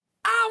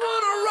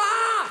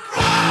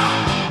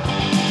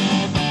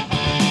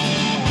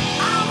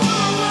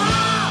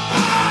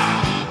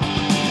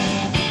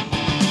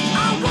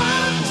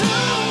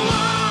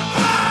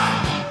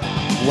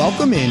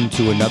Welcome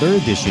into another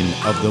edition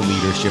of the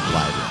Leadership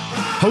Library,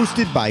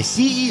 hosted by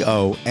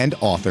CEO and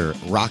author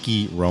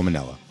Rocky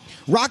Romanella.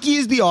 Rocky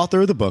is the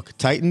author of the book,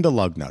 Tighten the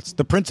Lug Nuts,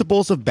 The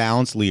Principles of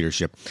Balanced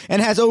Leadership, and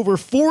has over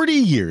 40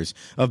 years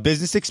of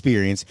business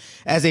experience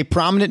as a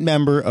prominent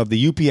member of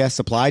the UPS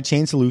Supply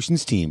Chain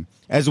Solutions team,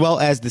 as well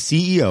as the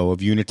CEO of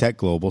Unitech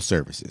Global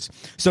Services.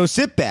 So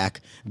sit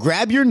back,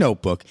 grab your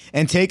notebook,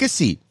 and take a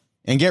seat,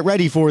 and get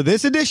ready for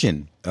this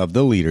edition of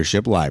the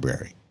Leadership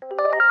Library.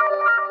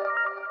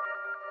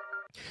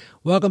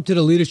 Welcome to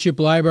the Leadership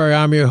Library.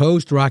 I'm your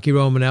host, Rocky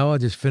Romanella.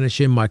 Just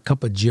finishing my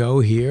cup of joe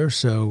here,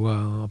 so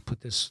I'll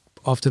put this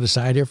off to the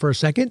side here for a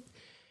second.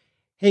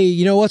 Hey,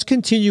 let's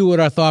continue with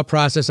our thought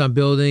process on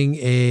building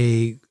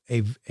a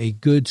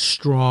good,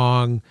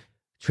 strong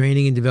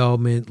training and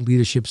development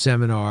leadership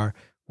seminar.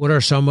 What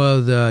are some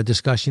of the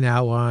discussion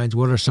outlines?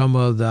 What are some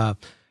of the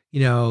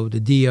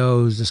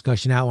DO's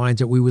discussion outlines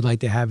that we would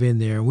like to have in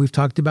there? And we've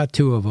talked about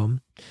two of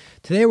them.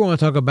 Today, we're going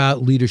to talk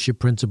about leadership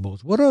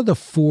principles. What are the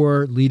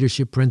 4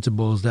 leadership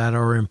principles that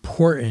are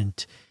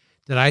important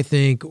that I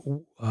think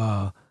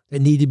that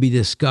need to be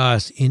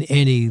discussed in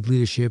any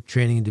leadership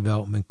training and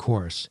development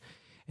course?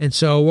 And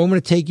so I'm going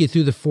to take you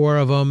through the 4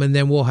 of them, and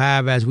then we'll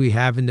have, as we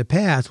have in the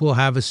past, we'll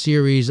have a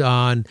series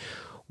on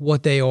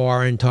what they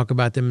are and talk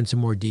about them in some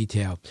more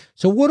detail.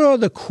 So what are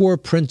the core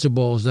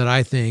principles that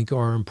I think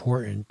are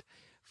important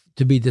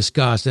to be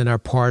discussed and are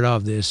part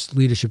of this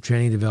leadership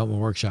training and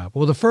development workshop?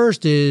 Well, the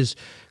first is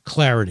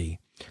clarity.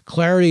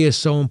 Clarity is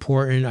so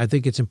important. I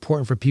think it's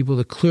important for people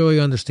to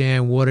clearly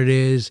understand what it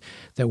is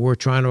that we're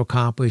trying to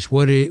accomplish.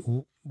 What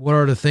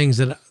are the things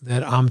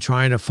that I'm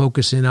trying to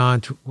focus in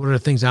on? What are the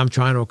things I'm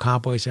trying to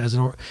accomplish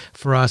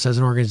for us as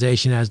an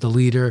organization, as the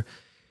leader?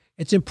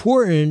 It's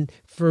important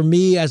for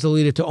me as a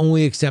leader to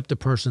only accept the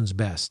person's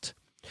best.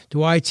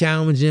 Do I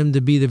challenge them to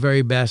be the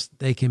very best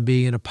they can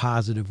be in a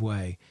positive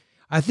way?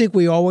 I think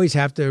we always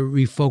have to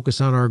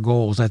refocus on our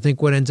goals. I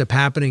think what ends up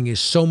happening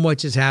is so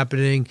much is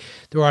happening.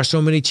 There are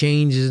so many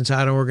changes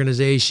inside our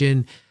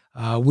organization.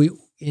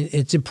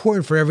 It's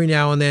important for every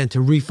now and then to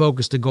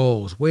refocus the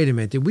goals. Wait a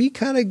minute, did we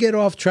kind of get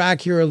off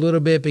track here a little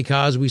bit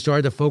because we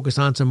started to focus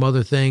on some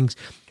other things?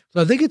 So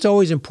I think it's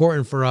always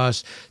important for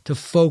us to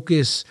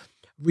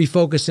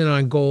refocus in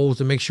on goals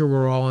to make sure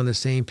we're all on the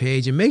same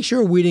page and make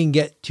sure we didn't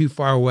get too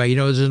far away.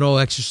 There's an old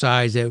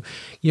exercise that,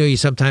 you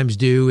sometimes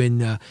do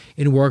in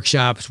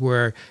workshops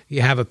where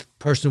you have a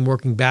person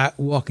walking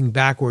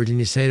backwards and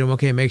you say to them,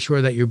 okay, make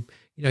sure that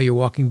you're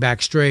walking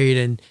back straight.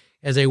 And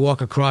as they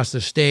walk across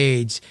the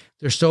stage,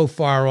 they're so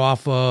far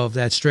off of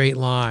that straight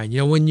line.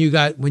 When you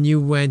did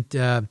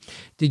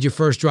your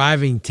first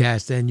driving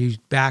test and you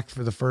backed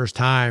for the first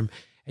time,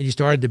 and you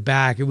started to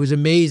back, it was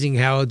amazing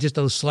how just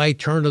a slight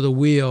turn of the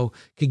wheel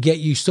could get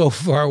you so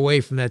far away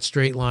from that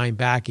straight line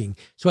backing.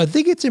 So I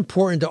think it's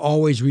important to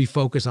always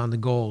refocus on the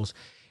goals.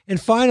 And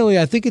finally,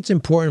 I think it's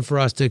important for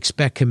us to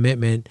expect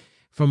commitment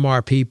from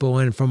our people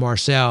and from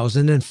ourselves,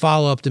 and then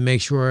follow up to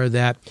make sure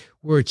that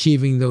we're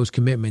achieving those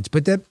commitments.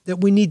 But that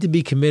we need to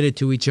be committed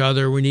to each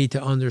other. We need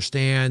to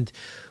understand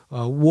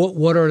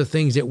what are the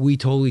things that we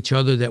told each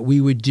other that we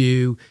would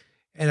do.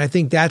 And I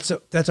think that's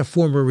a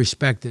form of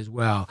respect as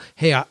well.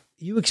 Hey, I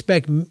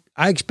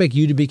expect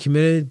you to be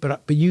committed,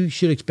 but you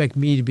should expect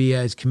me to be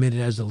as committed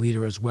as the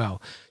leader as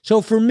well.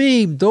 So for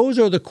me, those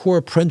are the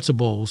core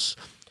principles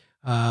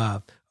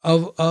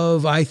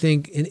of I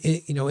think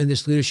in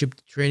this leadership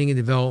training and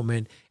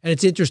development. And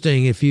it's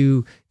interesting if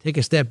you take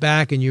a step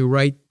back and you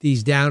write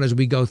these down as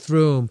we go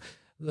through them.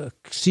 The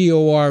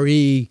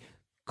C.O.R.E.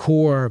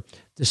 core.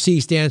 The C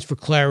stands for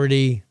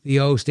clarity. The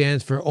O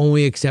stands for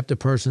only accept a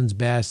person's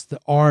best.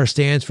 The R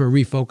stands for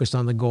refocus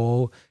on the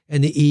goal.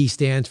 And the E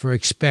stands for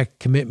expect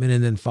commitment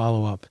and then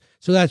follow up.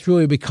 So that's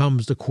really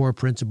becomes the core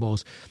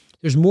principles.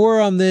 There's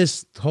more on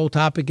this whole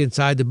topic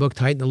inside the book,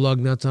 Tighten the Lug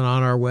Nuts, and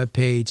on our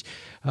webpage.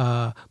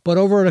 But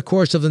over the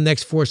course of the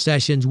next 4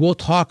 sessions, we'll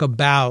talk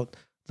about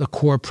the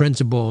core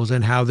principles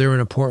and how they're an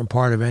important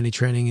part of any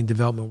training and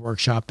development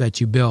workshop that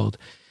you build.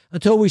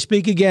 Until we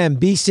speak again,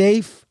 be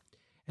safe.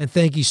 And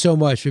thank you so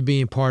much for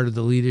being part of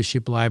the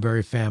Leadership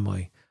Library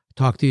family.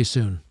 Talk to you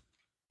soon.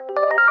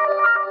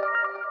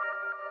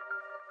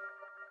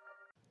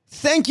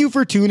 Thank you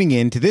for tuning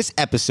in to this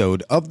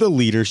episode of the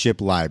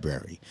Leadership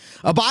Library,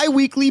 a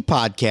bi-weekly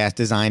podcast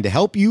designed to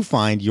help you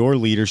find your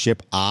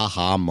leadership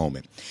aha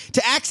moment.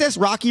 To access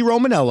Rocky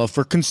Romanella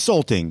for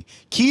consulting,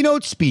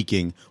 keynote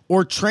speaking,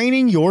 or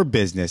training your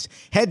business,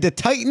 head to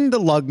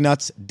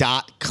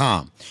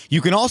TightenTheLugNuts.com.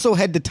 You can also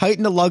head to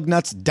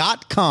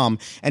TightenTheLugNuts.com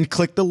and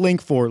click the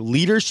link for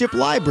Leadership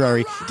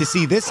Library to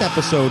see this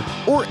episode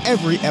or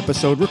every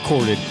episode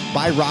recorded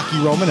by Rocky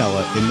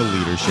Romanella in the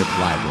Leadership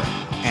Library.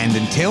 And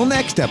until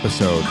next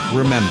episode,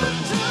 remember,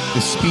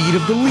 the speed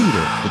of the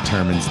leader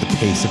determines the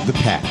pace of the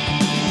pack.